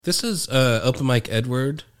This is Open Mic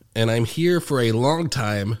Edward, and I'm here for a long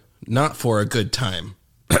time, not for a good time.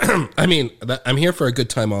 I mean, I'm here for a good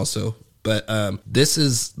time also, but this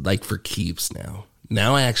is like for keeps now.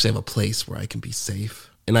 Now I actually have a place where I can be safe,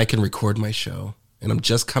 and I can record my show, and I'm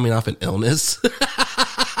just coming off an illness.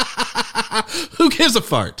 Who gives a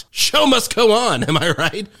fart? Show must go on, am I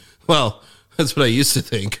right? Well, that's what I used to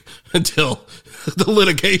think until the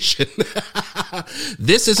litigation.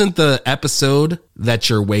 This isn't the episode that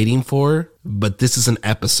you're waiting for, but this is an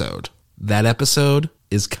episode. That episode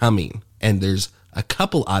is coming, and there's a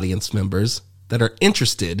couple audience members that are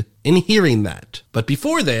interested in hearing that. But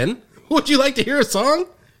before then, would you like to hear a song?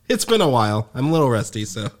 It's been a while. I'm a little rusty,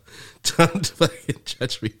 so don't fucking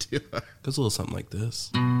judge me too hard. It goes a little something like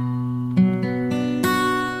this.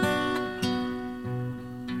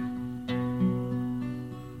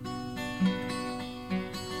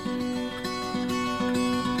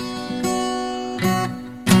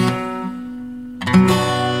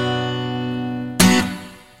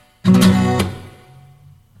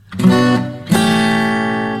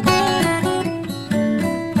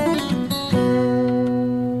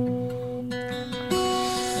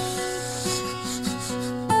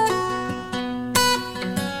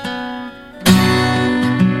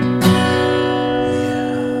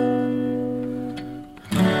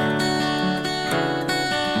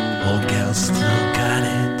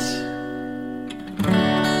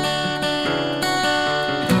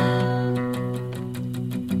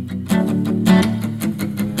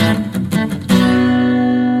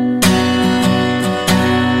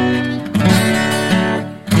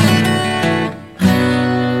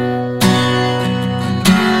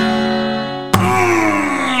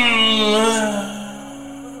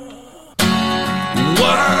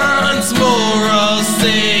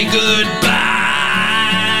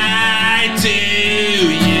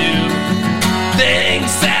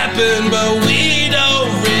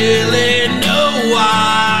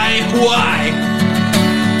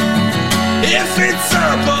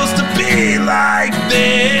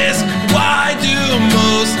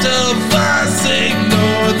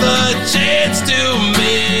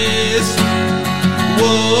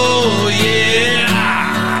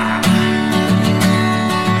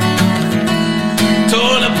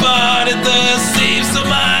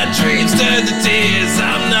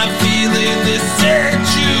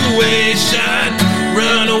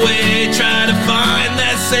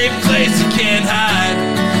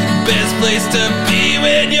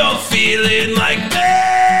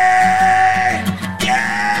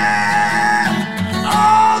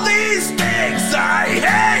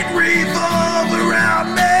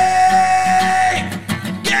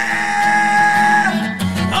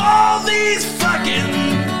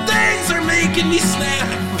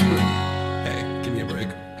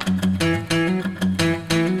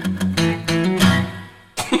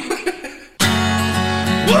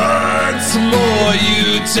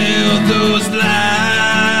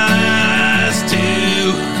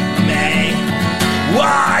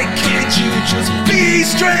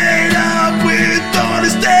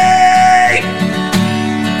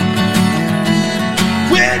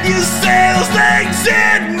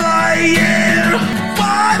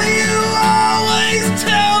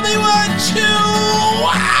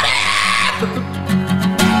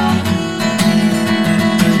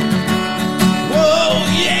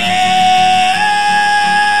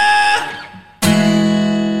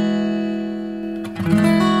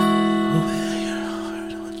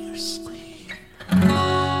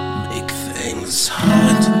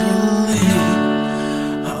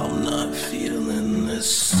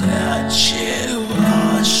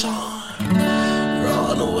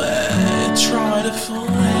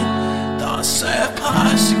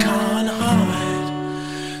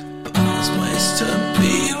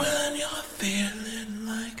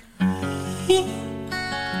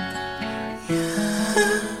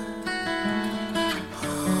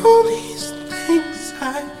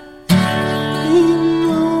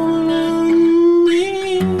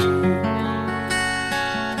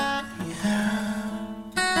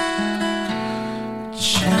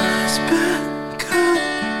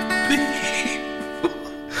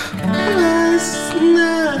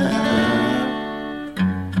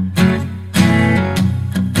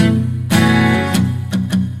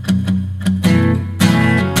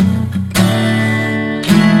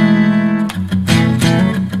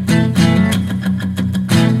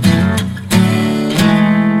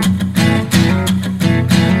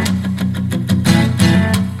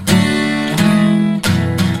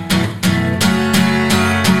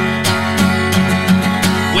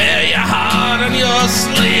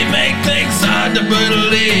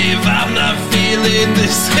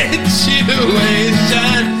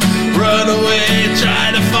 situation. Run away,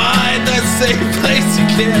 try to find that safe place you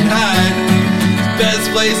can't hide. Best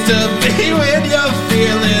place to be when you're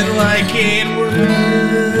feeling like it would.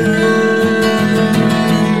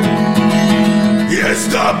 It's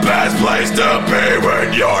the best place to be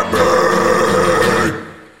when you're burned.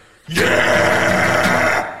 Yeah!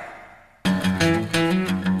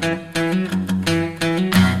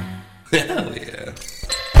 Hell yeah.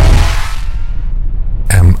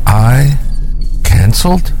 Am I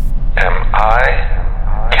canceled? Am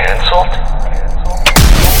I canceled?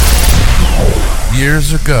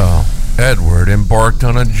 Years ago, Edward embarked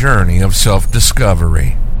on a journey of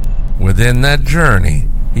self-discovery. Within that journey,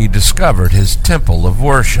 he discovered his temple of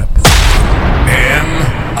worship. Am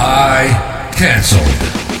I canceled?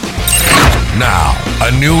 Now,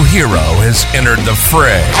 a new hero has entered the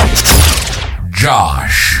fray.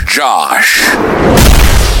 Josh.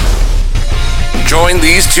 Join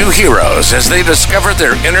these two heroes as they discover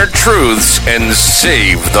their inner truths and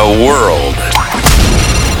save the world.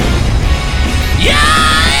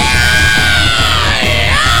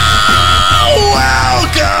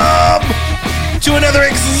 Welcome to another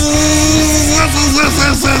exciting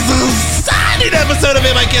episode of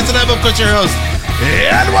My Kids, and I'm, of course, your host,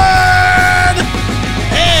 Edward!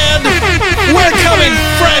 And we're coming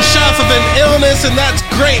fresh off of an illness, and that's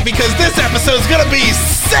great because this episode's gonna be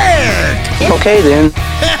sick! Okay then.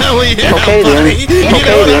 Hell yeah, Okay buddy! then. You Okay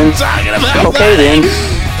know what then. I'm talking about, Okay buddy. then.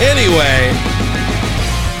 Anyway,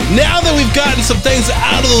 now that we've gotten some things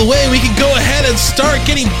out of the way, we can go ahead and start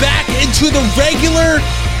getting back into the regular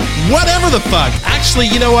whatever the fuck. Actually,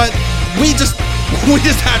 you know what? We just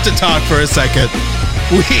have to talk for a second.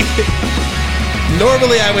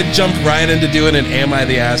 Normally I would jump right into doing an Am I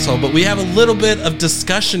the Asshole, but we have a little bit of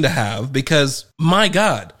discussion to have because, my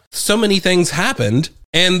God, so many things happened.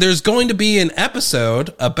 And there's going to be an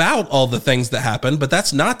episode about all the things that happened, but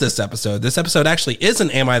that's not this episode. This episode actually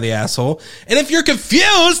isn't Am I the Asshole? And if you're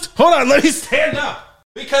confused, hold on, let me stand up.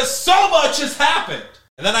 Because so much has happened.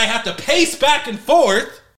 And then I have to pace back and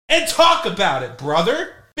forth and talk about it,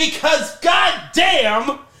 brother. Because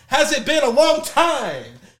goddamn, has it been a long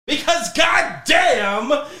time. Because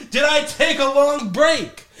goddamn, did I take a long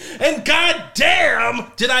break. And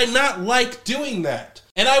goddamn, did I not like doing that.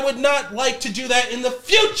 And I would not like to do that in the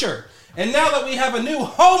future. And now that we have a new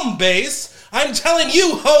home base, I'm telling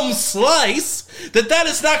you, Home Slice, that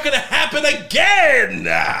is not going to happen again.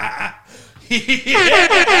 Yeah.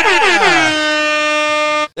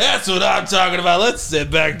 That's what I'm talking about. Let's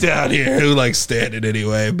sit back down here. Who likes standing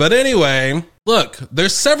anyway? But anyway, look,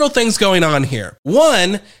 there's several things going on here.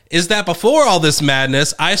 One is that before all this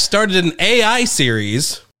madness, I started an AI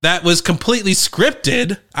series that was completely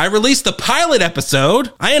scripted. I released the pilot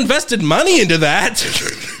episode. I invested money into that.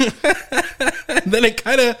 Then it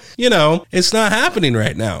kind of, it's not happening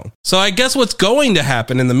right now. So I guess what's going to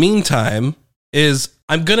happen in the meantime is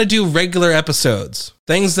I'm going to do regular episodes.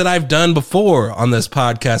 Things that I've done before on this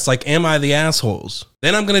podcast, like Am I the Assholes?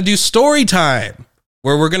 Then I'm going to do story time,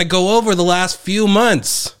 where we're going to go over the last few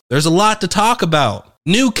months. There's a lot to talk about.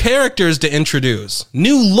 New characters to introduce.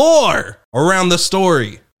 New lore around the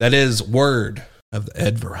story. That is word of the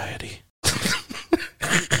Ed variety.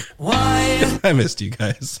 Why? I missed you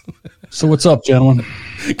guys. So what's up, gentlemen?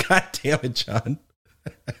 God damn it, John.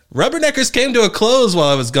 Rubberneckers came to a close while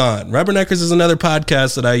I was gone. Rubberneckers is another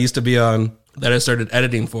podcast that I used to be on that I started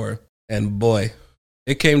editing for. And boy,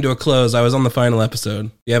 it came to a close. I was on the final episode.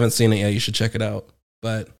 If you haven't seen it yet, you should check it out.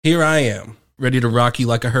 But here I am, ready to rock you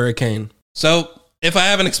like a hurricane. So if I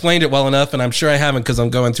haven't explained it well enough, and I'm sure I haven't because I'm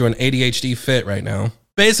going through an ADHD fit right now,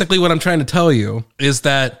 basically what I'm trying to tell you is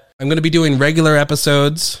that I'm going to be doing regular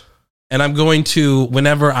episodes, and I'm going to,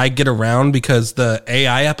 whenever I get around, because the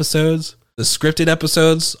AI episodes, the scripted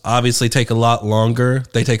episodes, obviously take a lot longer.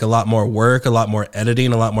 They take a lot more work, a lot more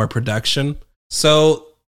editing, a lot more production. So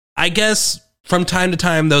I guess from time to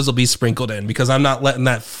time, those will be sprinkled in because I'm not letting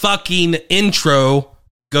that fucking intro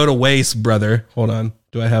go to waste, brother. Hold on.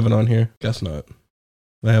 Do I have it on here? Guess not.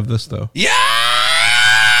 I have this, though. Yeah!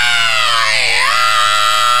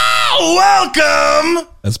 Welcome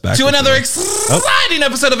to another exciting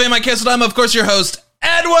episode of Am I Canceled? I'm, of course, your host,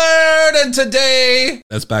 Edward, and today,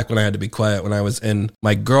 that's back when I had to be quiet when I was in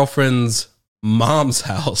my girlfriend's mom's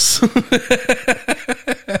house.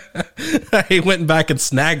 I went back and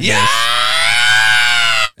snagged this.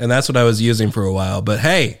 And that's what I was using for a while. But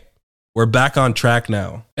hey, we're back on track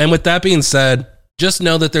now. And with that being said, just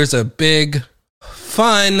know that there's a big,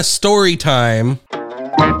 fun story time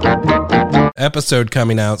episode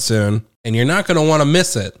coming out soon, and you're not going to want to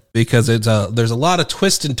miss it because there's a lot of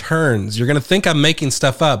twists and turns. You're going to think I'm making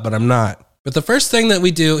stuff up, but I'm not. But the first thing that we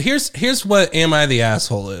do, here's what Am I the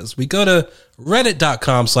Asshole is. We go to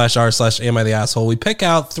reddit.com/r/AmItheAsshole. We pick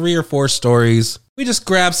out 3 or 4 stories. We just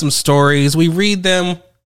grab some stories. We read them.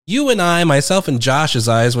 You and I, myself and Josh's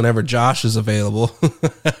eyes, whenever Josh is available.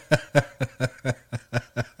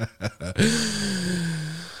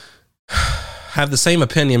 Have the same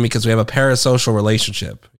opinion because we have a parasocial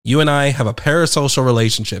relationship. You and I have a parasocial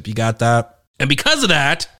relationship. You got that? And because of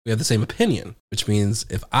that, we have the same opinion, which means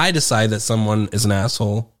if I decide that someone is an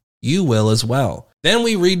asshole, you will as well. Then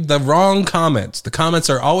we read the wrong comments. The comments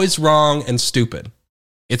are always wrong and stupid.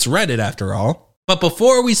 It's Reddit after all. But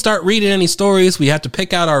before we start reading any stories, we have to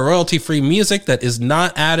pick out our royalty-free music that is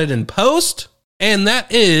not added in post. And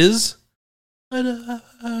that is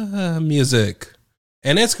music.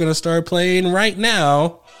 And it's going to start playing right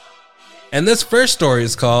now. And this first story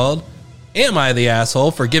is called, Am I the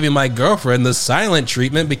Asshole for Giving My Girlfriend the Silent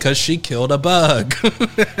Treatment Because She Killed a Bug?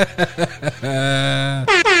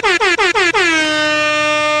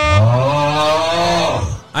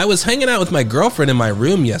 I was hanging out with my girlfriend in my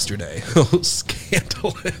room yesterday. Oh,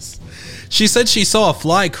 scandalous. She said she saw a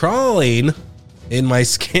fly crawling in my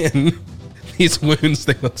skin. These wounds,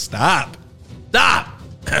 they will stop.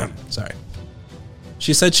 Sorry.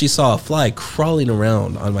 She said she saw a fly crawling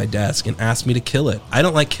around on my desk and asked me to kill it. I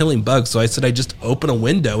don't like killing bugs, so I said I'd just open a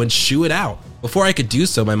window and shoo it out. Before I could do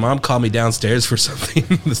so, my mom called me downstairs for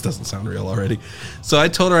something. This doesn't sound real already. So I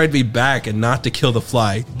told her I'd be back and not to kill the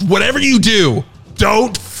fly. Whatever you do,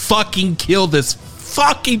 don't fucking kill this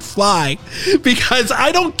fucking fly because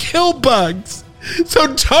I don't kill bugs.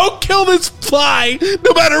 So don't kill this fly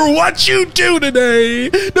no matter what you do today.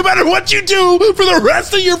 No matter what you do for the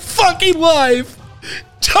rest of your fucking life.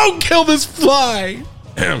 Don't kill this fly.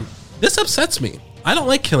 This upsets me. I don't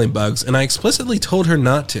like killing bugs, and I explicitly told her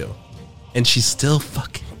not to. And she still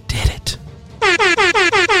fucking did it.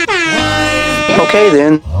 Okay,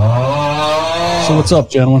 then. So what's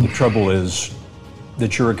up, gentlemen? The trouble is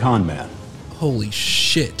that you're a con man. Holy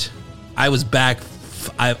shit. I was back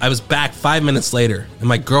 5 minutes later, and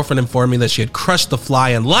my girlfriend informed me that she had crushed the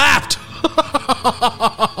fly and laughed.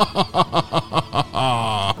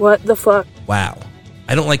 What the fuck? Wow.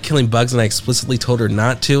 I don't like killing bugs, and I explicitly told her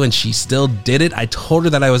not to, and she still did it. I told her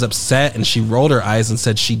that I was upset, and she rolled her eyes and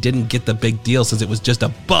said she didn't get the big deal since it was just a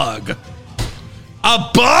bug.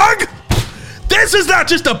 A bug? This is not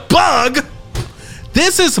just a bug.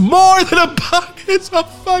 This is more than a bug. It's a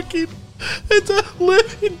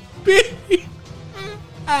living being.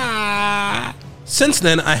 Since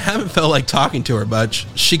then, I haven't felt like talking to her much.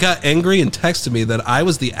 She got angry and texted me that I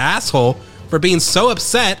was the asshole for being so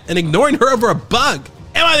upset and ignoring her over a bug.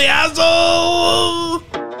 Am I the asshole?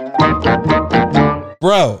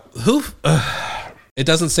 Bro, it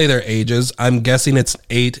doesn't say their ages. I'm guessing it's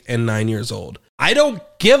 8 and 9 years old. I don't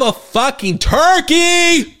give a fucking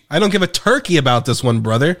turkey. I don't give a turkey about this one,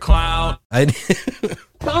 brother. Cloud.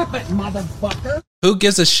 Stop it, motherfucker. Who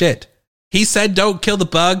gives a shit? He said don't kill the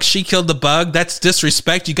bug. She killed the bug. That's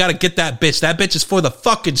disrespect. You gotta get that bitch. That bitch is for the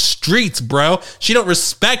fucking streets, bro. She don't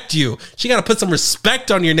respect you. She gotta put some respect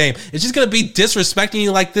on your name. If she's gonna be disrespecting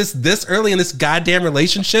you like this early in this goddamn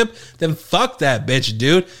relationship, then fuck that bitch,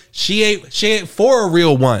 dude. She ain't for a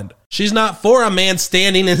real one. She's not for a man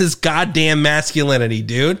standing in his goddamn masculinity,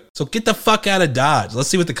 dude. So get the fuck out of Dodge. Let's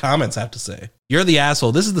see what the comments have to say. You're the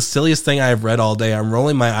asshole. This is the silliest thing I've read all day. I'm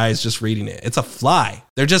rolling my eyes just reading it. It's a fly.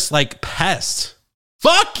 They're just like pests.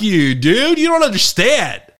 Fuck you, dude. You don't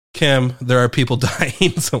understand. Kim, there are people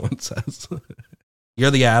dying, someone says.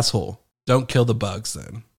 You're the asshole. Don't kill the bugs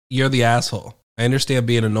then. You're the asshole. I understand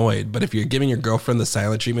being annoyed, but if you're giving your girlfriend the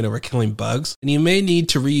silent treatment over killing bugs, then you may need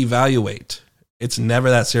to reevaluate. It's never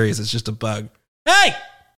that serious. It's just a bug. Hey!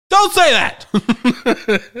 Don't say that!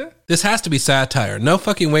 This has to be satire. No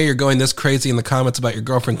fucking way you're going this crazy in the comments about your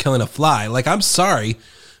girlfriend killing a fly. Like, I'm sorry,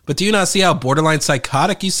 but do you not see how borderline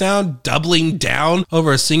psychotic you sound? Doubling down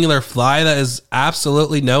over a singular fly that has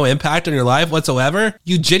absolutely no impact on your life whatsoever?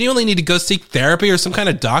 You genuinely need to go seek therapy or some kind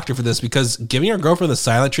of doctor for this, because giving your girlfriend the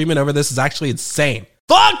silent treatment over this is actually insane.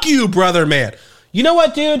 Fuck you, brother man! You know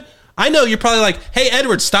what, dude? I know you're probably like, hey,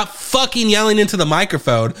 Edward, stop fucking yelling into the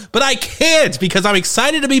microphone, but I can't because I'm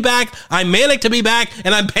excited to be back, I'm manic to be back,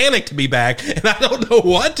 and I'm panicked to be back, and I don't know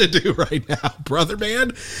what to do right now, brother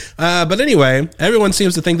man. But anyway, everyone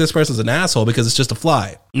seems to think this person's an asshole because it's just a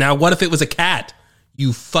fly. Now, what if it was a cat?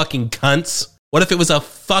 You fucking cunts. What if it was a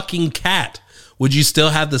fucking cat? Would you still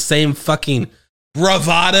have the same fucking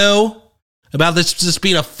bravado about this just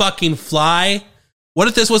being a fucking fly? What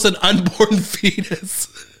if this was an unborn fetus?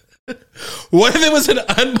 What if it was an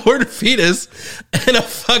unborn fetus and a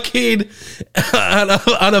fucking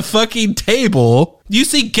on a fucking table? You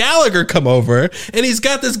see Gallagher come over and he's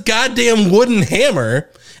got this goddamn wooden hammer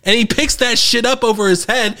and he picks that shit up over his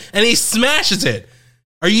head and he smashes it.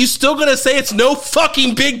 Are you still gonna say it's no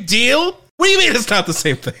fucking big deal? What do you mean it's not the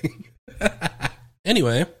same thing?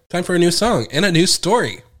 Anyway, time for a new song and a new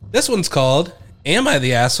story. This one's called Am I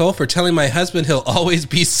the Asshole for Telling My Husband He'll Always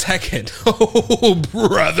Be Second? Oh,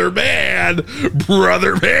 brother man, you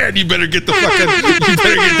better get the fucking, you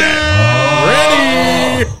better get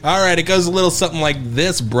that ready. All right, it goes a little something like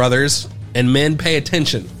this, brothers. And men, pay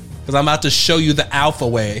attention, because I'm about to show you the alpha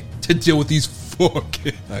way to deal with these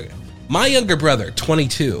fucking... Okay. My younger brother,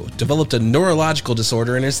 22, developed a neurological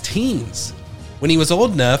disorder in his teens. When he was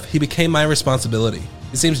old enough, he became my responsibility.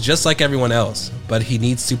 He seems just like everyone else, but he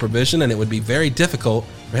needs supervision and it would be very difficult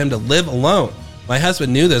for him to live alone. My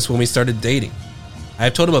husband knew this when we started dating. I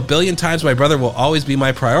have told him 1 billion times my brother will always be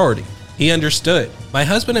my priority. He understood. My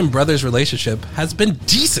husband and brother's relationship has been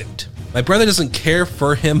decent. My brother doesn't care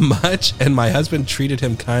for him much and my husband treated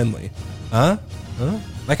him kindly. Huh?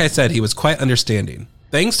 Like I said, he was quite understanding.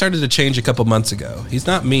 Things started to change a couple months ago. He's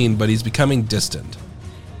not mean, but he's becoming distant.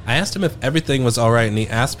 I asked him if everything was alright and he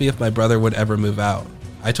asked me if my brother would ever move out.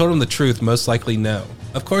 I told him the truth, most likely no.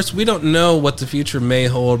 Of course, we don't know what the future may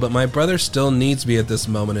hold, but my brother still needs me at this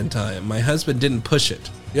moment in time. My husband didn't push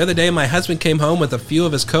it. The other day, my husband came home with a few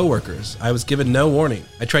of his coworkers. I was given no warning.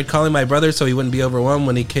 I tried calling my brother so he wouldn't be overwhelmed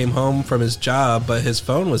when he came home from his job, but his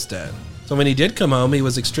phone was dead. So when he did come home, he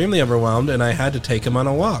was extremely overwhelmed and I had to take him on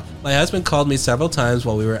a walk. My husband called me several times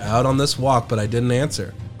while we were out on this walk, but I didn't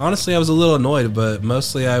answer. Honestly, I was a little annoyed, but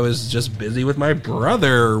mostly I was just busy with my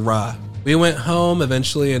brother. We went home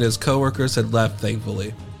eventually and his coworkers had left,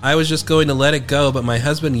 thankfully. I was just going to let it go, but my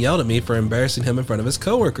husband yelled at me for embarrassing him in front of his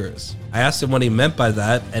coworkers. I asked him what he meant by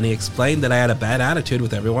that, and he explained that I had a bad attitude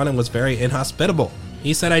with everyone and was very inhospitable.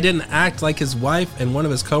 He said I didn't act like his wife, and one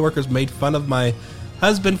of his coworkers made fun of my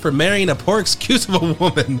husband for marrying a poor excuse of a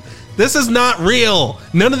woman. This is not real.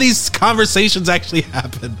 None of these conversations actually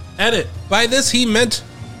happened. Edit. By this, he meant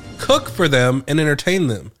cook for them and entertain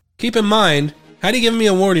them. Keep in mind, had he given me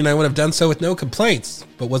a warning, I would have done so with no complaints.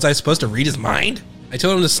 But was I supposed to read his mind? I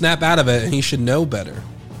told him to snap out of it and he should know better.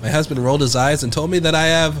 My husband rolled his eyes and told me that I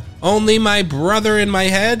have only my brother in my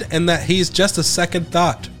head and that he's just a second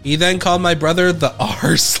thought. He then called my brother the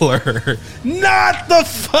R slur. Not the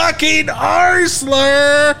fucking R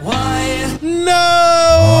slur! Why? No!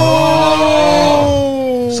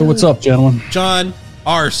 So what's up, gentlemen? John,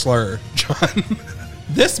 R slur. John.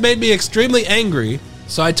 This made me extremely angry,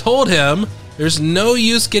 so I told him there's no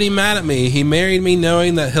use getting mad at me. He married me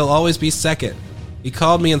knowing that he'll always be second. He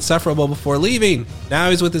called me insufferable before leaving.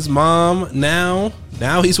 Now he's with his mom now.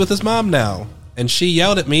 He's with his mom now. And she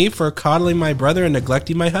yelled at me for coddling my brother and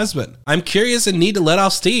neglecting my husband. I'm curious and need to let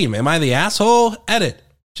off steam. Am I the asshole? Edit.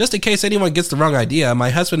 Just in case anyone gets the wrong idea,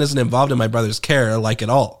 my husband isn't involved in my brother's care like at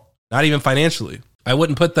all. Not even financially. I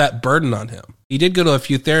wouldn't put that burden on him. He did go to a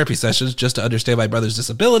few therapy sessions just to understand my brother's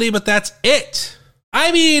disability, but that's it.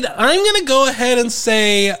 I mean, I'm going to go ahead and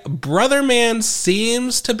say Brother Man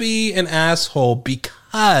seems to be an asshole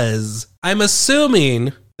because I'm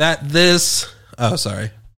assuming that this... Oh,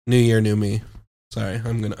 sorry. New year, new me. Sorry,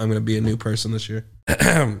 I'm gonna be a new person this year.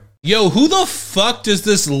 Yo, who the fuck does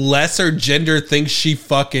this lesser gender think she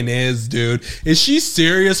fucking is, dude? Is she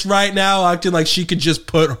serious right now, acting like she could just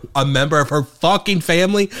put a member of her fucking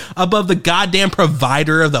family above the goddamn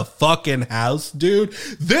provider of the fucking house, dude?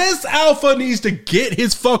 This alpha needs to get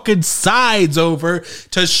his fucking sides over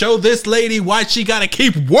to show this lady why she gotta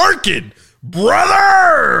keep working,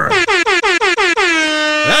 brother!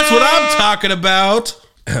 That's what I'm talking about.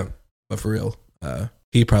 But for real,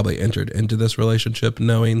 he probably entered into this relationship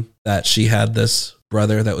knowing that she had this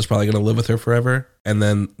brother that was probably going to live with her forever. And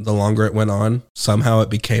then the longer it went on, somehow it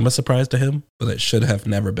became a surprise to him, but it should have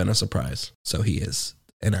never been a surprise. So he is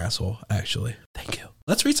an asshole, actually. Thank you.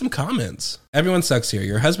 Let's read some comments. Everyone sucks here.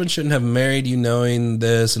 Your husband shouldn't have married you knowing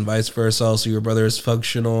this and vice versa. Also, your brother is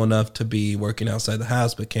functional enough to be working outside the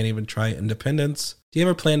house, but can't even try independence. Do you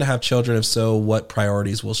ever plan to have children? If so, what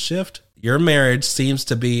priorities will shift? Your marriage seems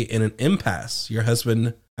to be in an impasse. Your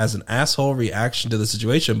husband has an asshole reaction to the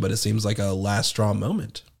situation, but it seems like a last straw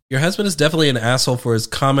moment. Your husband is definitely an asshole for his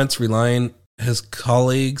comments, relying his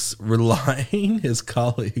colleagues.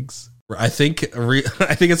 I think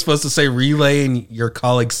it's supposed to say relaying your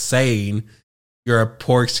colleagues saying you're a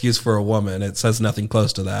poor excuse for a woman. It says nothing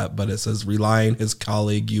close to that, but it says relying his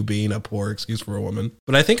colleague, you being a poor excuse for a woman.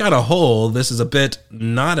 But I think on a whole, this is a bit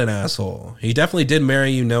not an asshole. He definitely did marry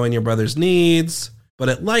you knowing your brother's needs, but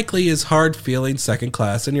it likely is hard feeling second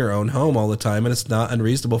class in your own home all the time, and it's not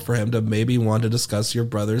unreasonable for him to maybe want to discuss your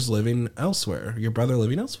brother living elsewhere.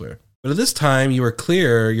 But at this time, you were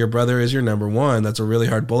clear your brother is your number one. That's a really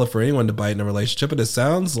hard bullet for anyone to bite in a relationship, and it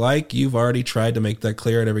sounds like you've already tried to make that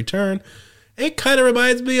clear at every turn. It kind of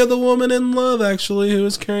reminds me of the woman in Love, actually, who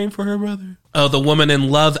is caring for her brother. Oh, the woman in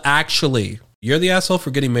Love, actually. You're the asshole for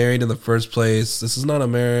getting married in the first place. This is not a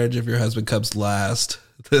marriage if your husband comes last.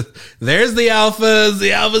 There's the alphas.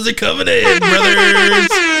 The alphas are coming in, brothers.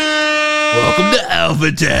 Welcome to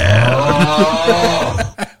Alpha Town.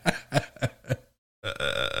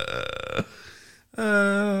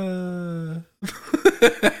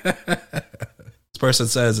 This person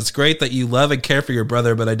says, it's great that you love and care for your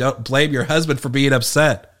brother, but I don't blame your husband for being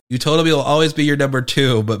upset. You told him he'll always be your number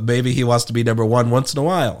two, but maybe he wants to be number one once in a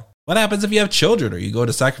while. What happens if you have children? Are you going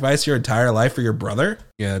to sacrifice your entire life for your brother?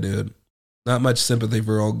 Yeah, dude. Not much sympathy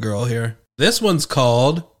for old girl here. This one's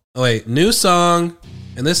called, new song.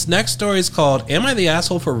 And this next story is called, Am I the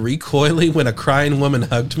Asshole for Recoiling When a Crying Woman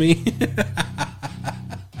Hugged Me?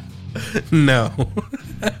 No.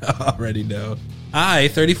 Already know. I,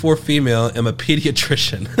 34 female, am a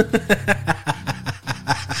pediatrician.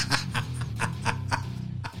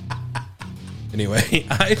 Anyway,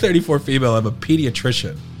 I, 34 female, am a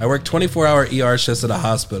pediatrician. I work 24-hour ER shifts at a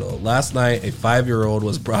hospital. Last night, a 5-year-old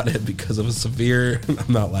was brought in because of a severe...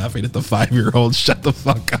 I'm not laughing at the 5-year-old. Shut the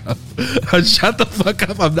fuck up. Shut the fuck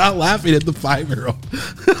up. I'm not laughing at the 5-year-old.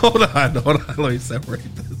 Hold on. Let me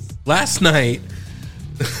separate this. Last night...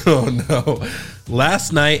 Oh, no.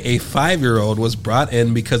 Last night, a 5-year-old was brought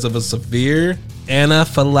in because of a severe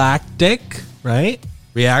anaphylactic,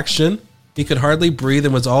 reaction. He could hardly breathe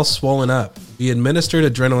and was all swollen up. We administered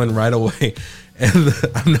adrenaline right away, and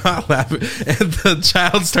I'm not laughing. And the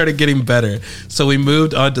child started getting better, so we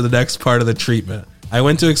moved on to the next part of the treatment. I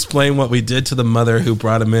went to explain what we did to the mother who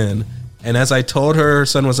brought him in, and as I told her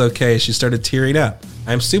son was okay, she started tearing up.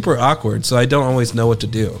 I'm super awkward, so I don't always know what to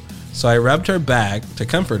do. So I rubbed her back to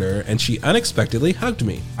comfort her, and she unexpectedly hugged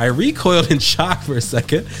me. I recoiled in shock for a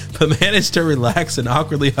second, but managed to relax and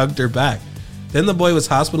awkwardly hugged her back. Then the boy was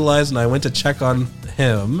hospitalized and I went to check on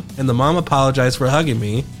him, and the mom apologized for hugging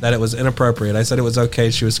me, that it was inappropriate. I said it was okay,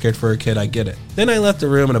 she was scared for her kid, I get it. Then I left the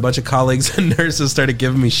room and a bunch of colleagues and nurses started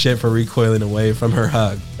giving me shit for recoiling away from her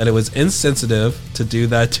hug, that it was insensitive to do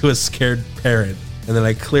that to a scared parent, and that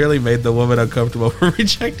I clearly made the woman uncomfortable for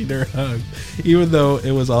rejecting her hug, even though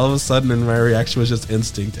it was all of a sudden and my reaction was just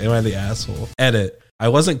instinct. Am I the asshole? Edit. I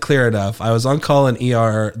wasn't clear enough. I was on call in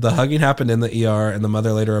ER. The hugging happened in the ER, and the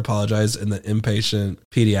mother later apologized in the inpatient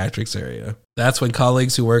pediatrics area. That's when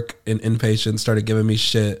colleagues who work in inpatient started giving me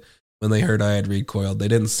shit when they heard I had recoiled. They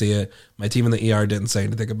didn't see it. My team in the ER didn't say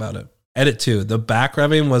anything about it. Edit 2. The back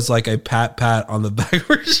rubbing was like a pat on the back of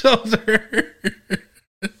her shoulder.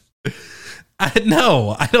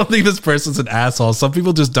 I don't think this person's an asshole. Some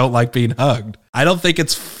people just don't like being hugged. I don't think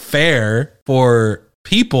it's fair for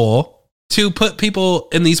people to put people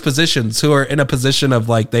in these positions who are in a position of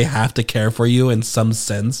like they have to care for you in some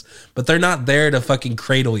sense, but they're not there to fucking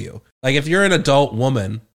cradle you. Like if you're an adult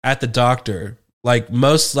woman at the doctor, like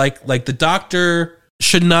the doctor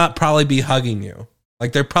should not probably be hugging you.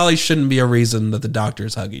 Like there probably shouldn't be a reason that the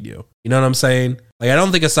doctor's hugging you. You know what I'm saying? Like I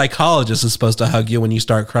don't think a psychologist is supposed to hug you when you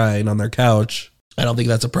start crying on their couch. I don't think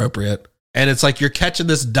that's appropriate. And it's like you're catching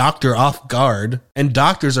this doctor off guard, and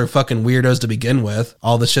doctors are fucking weirdos to begin with.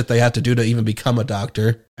 All the shit they have to do to even become a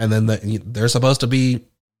doctor. And then they're supposed to be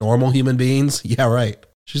normal human beings. Yeah, right.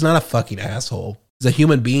 She's not a fucking asshole. She's a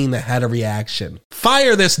human being that had a reaction.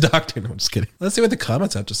 Fire this doctor. No, I'm just kidding. Let's see what the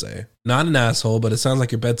comments have to say. Not an asshole, but it sounds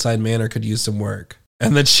like your bedside manner could use some work.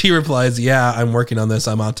 And then she replies, yeah, I'm working on this.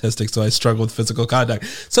 I'm autistic, so I struggle with physical contact.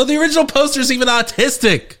 So the original poster's even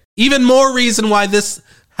autistic. Even more reason why this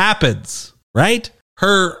happens, right?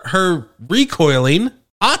 Her recoiling,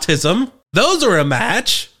 autism, those are a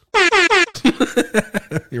match.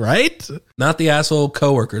 Right? Not the asshole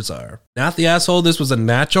coworkers are. Not the asshole, this was a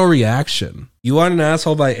natural reaction. You aren't an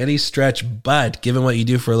asshole by any stretch, but given what you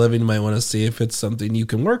do for a living, you might want to see if it's something you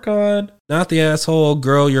can work on. Not the asshole,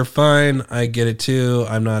 girl, you're fine. I get it too.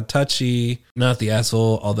 I'm not touchy. Not the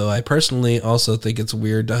asshole, although I personally also think it's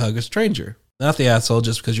weird to hug a stranger. Not the asshole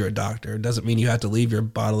just because you're a doctor. It doesn't mean you have to leave your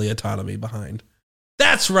bodily autonomy behind.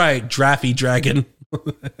 That's right, Draffy Dragon.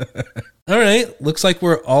 All right, looks like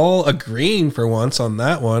we're all agreeing for once on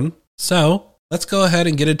that one. So let's go ahead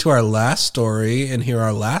and get into our last story and hear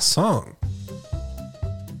our last song.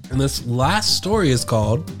 And this last story is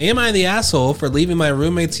called, Am I the Asshole for Leaving My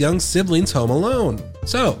Roommate's Young Siblings Home Alone?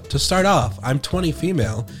 So, to start off, I'm 20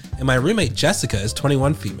 female, and my roommate Jessica is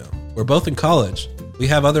 21 female. We're both in college. We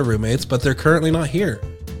have other roommates, but they're currently not here,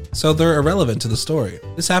 so they're irrelevant to the story.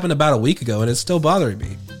 This happened about a week ago, and it's still bothering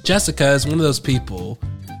me. Jessica is one of those people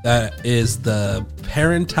that is the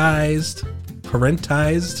parentized.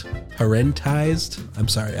 I'm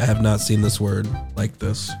sorry, I have not seen this word like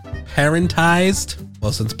this. Parentized?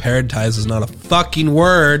 Well, since parentized is not a fucking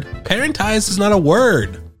word, parentized is not a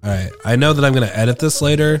word. All right, I know that I'm going to edit this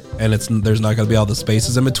later, and there's not going to be all the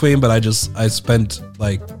spaces in between, but I spent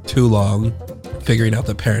like too long figuring out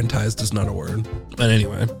that parentized is not a word. But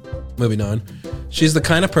anyway, moving on. She's the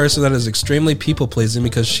kind of person that is extremely people-pleasing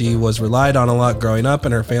because she was relied on a lot growing up,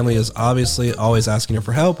 and her family is obviously always asking her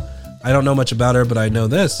for help. I don't know much about her, but I know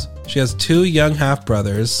this. She has 2 young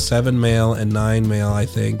half-brothers, 7 male and 9 male, I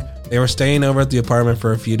think. They were staying over at the apartment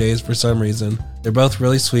for a few days for some reason. They're both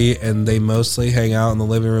really sweet, and they mostly hang out in the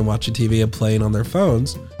living room watching TV and playing on their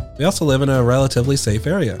phones. We also live in a relatively safe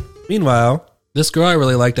area. Meanwhile, this girl I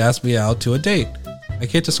really liked asked me out to a date. I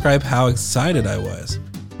can't describe how excited I was.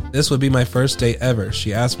 This would be my first date ever.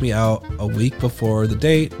 She asked me out a week before the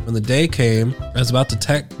date. When the day came, I was about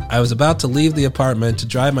to leave the apartment to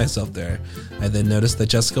drive myself there. I then noticed that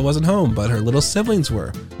Jessica wasn't home, but her little siblings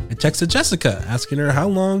were. I texted Jessica, asking her how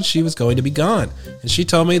long she was going to be gone, and she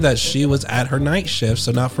told me that she was at her night shift,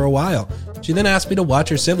 so not for a while. She then asked me to watch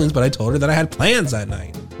her siblings, but I told her that I had plans that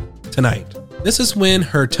night. Tonight. This is when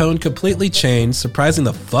her tone completely changed, surprising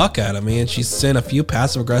the fuck out of me, and she sent a few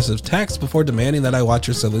passive-aggressive texts before demanding that I watch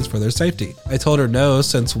her siblings for their safety. I told her no,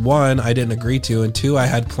 since 1, I didn't agree to, and 2, I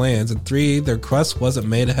had plans, and 3, their request wasn't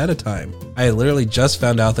made ahead of time. I had literally just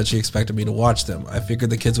found out that she expected me to watch them. I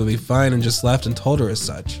figured the kids would be fine and just left and told her as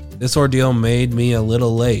such. This ordeal made me a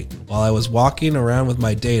little late. While I was walking around with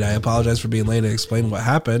my date, I apologized for being late and explained what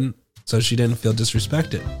happened, so she didn't feel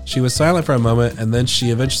disrespected. She was silent for a moment, and then she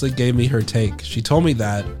eventually gave me her take. She told me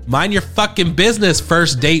that, mind your fucking business,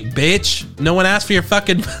 first date, bitch. No one asked for your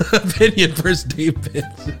fucking opinion, first date, bitch.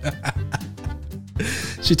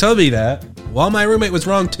 She told me that, while my roommate was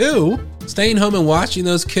wrong too, staying home and watching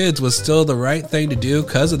those kids was still the right thing to do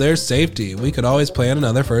because of their safety. We could always plan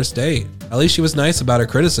another first date. At least she was nice about her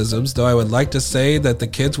criticisms, though I would like to say that the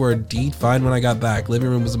kids were indeed fine when I got back. Living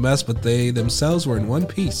room was a mess, but they themselves were in one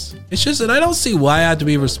piece. It's just that I don't see why I had to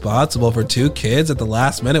be responsible for 2 kids at the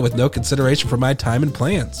last minute with no consideration for my time and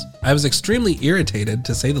plans. I was extremely irritated,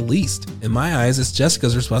 to say the least. In my eyes, it's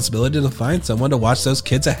Jessica's responsibility to find someone to watch those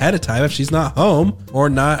kids ahead of time if she's not home, or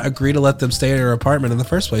not agree to let them stay at her apartment in the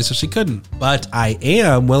first place if she couldn't. But I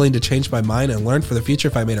am willing to change my mind and learn for the future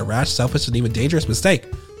if I made a rash, selfish, and even dangerous mistake.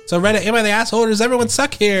 So Reddit, am I the asshole or does everyone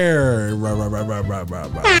suck here?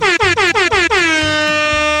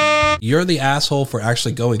 You're the asshole for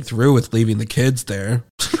actually going through with leaving the kids there.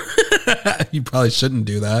 You probably shouldn't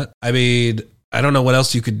do that. I mean, I don't know what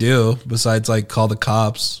else you could do besides like call the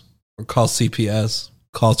cops or call CPS,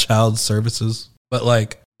 call child services. But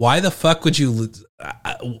like, why the fuck would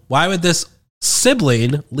why would this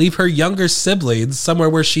sibling leave her younger siblings somewhere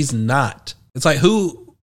where she's not? It's like,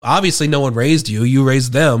 obviously no one raised you, you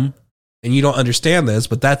raised them, and you don't understand this,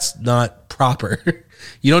 but that's not proper.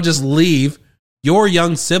 You don't just leave your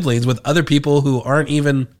young siblings with other people who aren't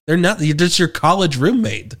even, you're just your college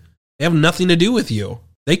roommate. They have nothing to do with you.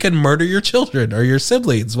 They could murder your children or your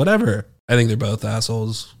siblings, whatever. I think they're both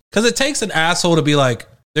assholes. Because it takes an asshole to be like,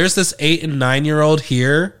 there's this 8 and 9-year-old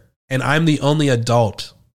here, and I'm the only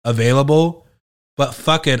adult available, but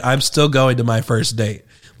fuck it, I'm still going to my first date.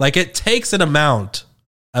 Like, it takes an amount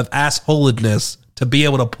of assholedness to be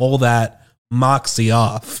able to pull that moxie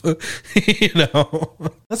off. You know?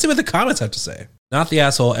 Let's see what the comments have to say. Not the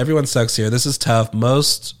asshole. Everyone sucks here. This is tough.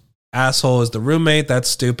 Most asshole is the roommate. That's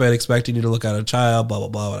stupid. Expecting you to look out a child. Blah, blah,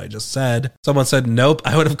 blah. What I just said. Someone said, nope.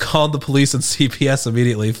 I would have called the police and CPS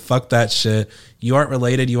immediately. Fuck that shit. You aren't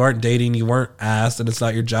related. You aren't dating. You weren't asked. And it's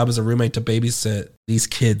not your job as a roommate to babysit these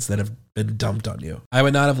kids that have been dumped on you. I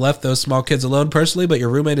would not have left those small kids alone personally, but your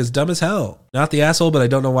roommate is dumb as hell. Not the asshole, but I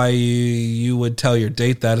don't know why you would tell your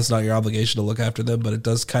date that. It's not your obligation to look after them, but it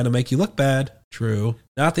does kind of make you look bad. True.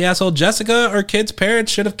 Not the asshole. Jessica or kids'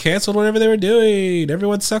 parents should have canceled whatever they were doing.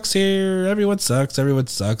 Everyone sucks here. Everyone sucks. Everyone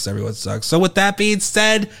sucks. Everyone sucks. So with that being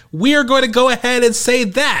said, we are going to go ahead and say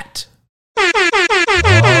that.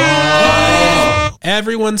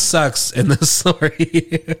 Everyone sucks in this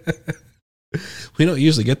story. We don't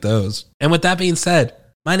usually get those. And with that being said,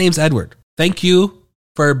 my name's Edward. Thank you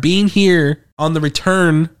for being here on the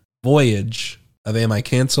return voyage of Am I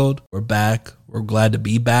Canceled? We're back. We're glad to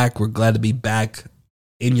be back. We're glad to be back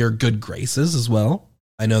in your good graces as well.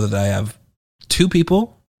 I know that I have 2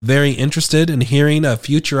 people very interested in hearing a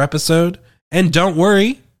future episode. And don't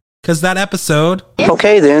worry, because that episode,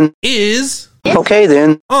 Okay then, is Okay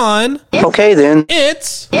then. On. Okay then.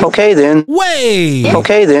 It's. Okay then. Way.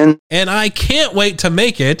 Okay then. And I can't wait to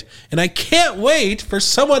make it, and I can't wait for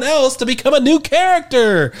someone else to become a new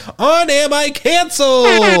character on Am I Canceled?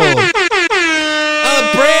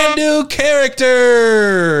 A brand new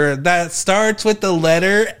character that starts with the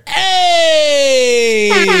letter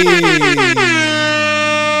A.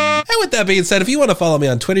 And with that being said, if you want to follow me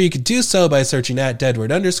on Twitter, you can do so by searching at Deadward_.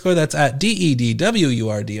 That's at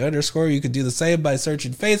DEDWURD_. You can do the same by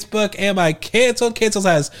searching Facebook. Am I Canceled? Cancels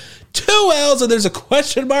has 2 L's and there's a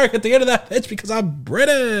question mark at the end of that bitch because I'm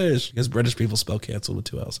British. Because British people spell canceled with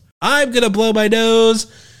 2 L's. I'm going to blow my nose.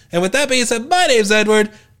 And with that being said, my name's Edward.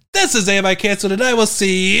 This is Am I Canceled? And I will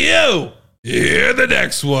see you in the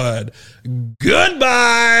next one. Goodbye.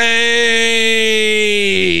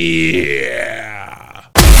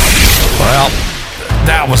 Well,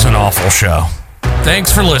 that was an awful show.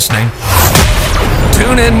 Thanks for listening.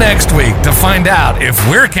 Tune in next week to find out if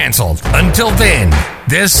we're canceled. Until then,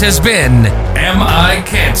 this has been Am I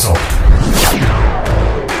Canceled?